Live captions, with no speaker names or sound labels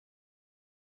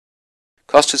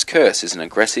Koster's curse is an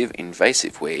aggressive,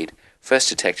 invasive weed first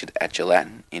detected at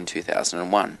Gelatin in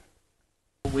 2001.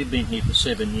 We've been here for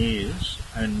 7 years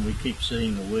and we keep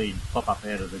seeing the weed pop up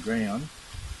out of the ground.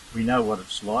 We know what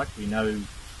it's like, we know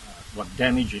what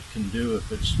damage it can do if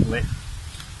it's let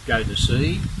go to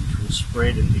seed, which will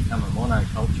spread and become a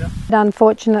monoculture.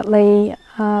 Unfortunately,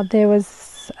 there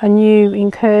was a new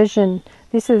incursion.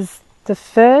 This is the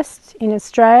first in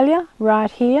Australia, right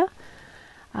here.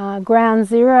 Ground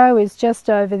zero is just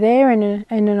over there in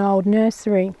an old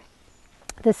nursery.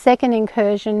 The second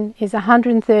incursion is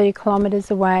 130 kilometres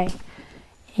away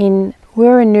in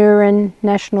Wurundjeri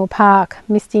National Park,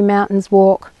 Misty Mountains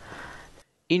Walk.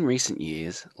 In recent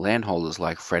years, landholders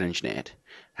like Fredensnet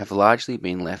have largely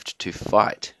been left to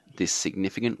fight this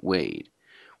significant weed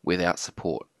without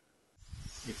support.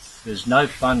 If there's no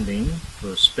funding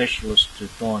for specialists to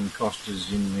find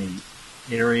costers in the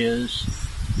areas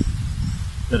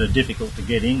that are difficult to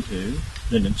get into,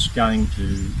 then it's going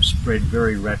to spread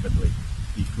very rapidly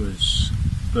because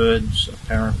birds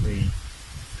apparently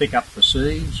pick up the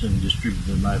seeds and distribute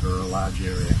them over a large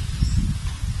area.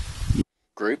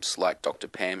 Groups like Dr.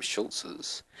 Pam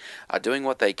Schultz's are doing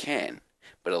what they can,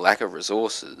 but a lack of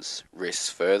resources risks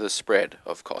further spread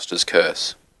of Koster's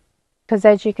curse. Because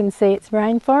as you can see, it's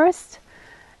rainforest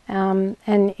and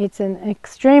it's an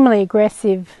extremely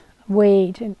aggressive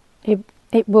weed.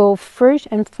 It will fruit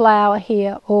and flower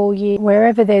here all year.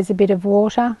 Wherever there's a bit of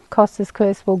water, Koster's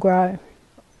curse will grow.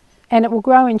 And it will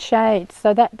grow in shade,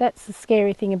 so that's the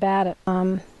scary thing about it.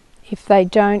 If they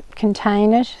don't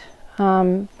contain it,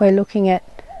 we're looking at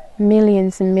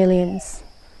millions and millions,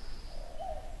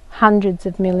 hundreds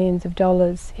of millions of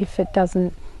dollars if it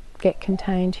doesn't get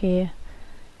contained here,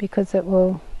 because it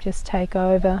will just take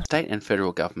over. State and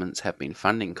federal governments have been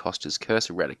funding Koster's curse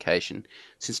eradication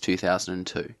since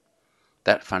 2002.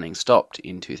 That funding stopped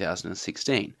in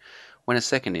 2016 when a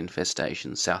second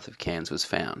infestation south of Cairns was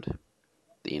found.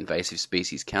 The Invasive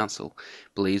Species Council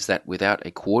believes that without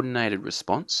a coordinated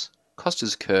response,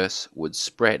 Koster's curse would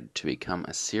spread to become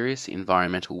a serious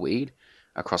environmental weed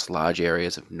across large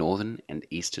areas of northern and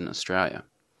eastern Australia.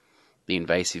 The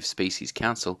Invasive Species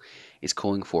Council is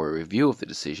calling for a review of the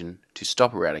decision to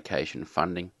stop eradication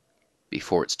funding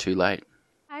before it's too late.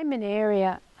 The Hayman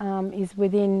area is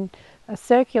within a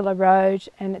circular road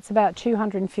and it's about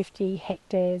 250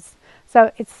 hectares.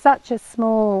 So it's such a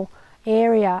small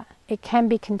area, it can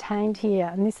be contained here,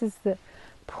 and this is the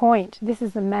point, this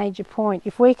is the major point.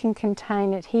 If we can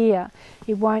contain it here,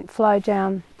 it won't flow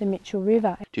down the Mitchell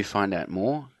River. To find out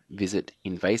more, visit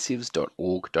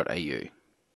invasives.org.au.